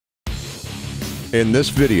In this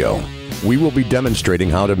video, we will be demonstrating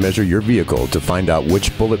how to measure your vehicle to find out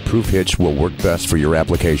which bulletproof hitch will work best for your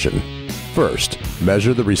application. First,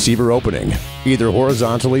 measure the receiver opening, either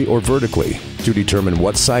horizontally or vertically, to determine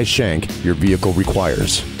what size shank your vehicle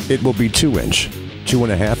requires. It will be 2-inch,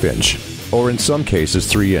 2.5-inch, or in some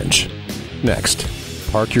cases 3-inch.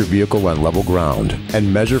 Next, park your vehicle on level ground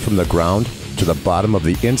and measure from the ground to the bottom of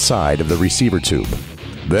the inside of the receiver tube.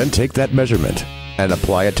 Then take that measurement and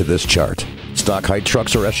apply it to this chart. Stock height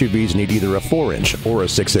trucks or SUVs need either a 4-inch or a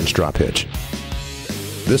 6-inch drop hitch.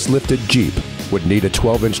 This lifted Jeep would need a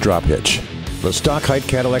 12-inch drop hitch. The stock height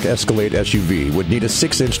Cadillac Escalade SUV would need a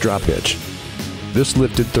 6-inch drop hitch. This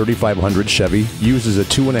lifted 3500 Chevy uses a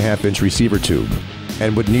 2.5-inch receiver tube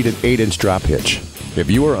and would need an 8-inch drop hitch.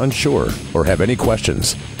 If you are unsure or have any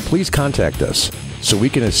questions, please contact us so we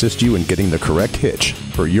can assist you in getting the correct hitch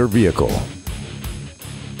for your vehicle.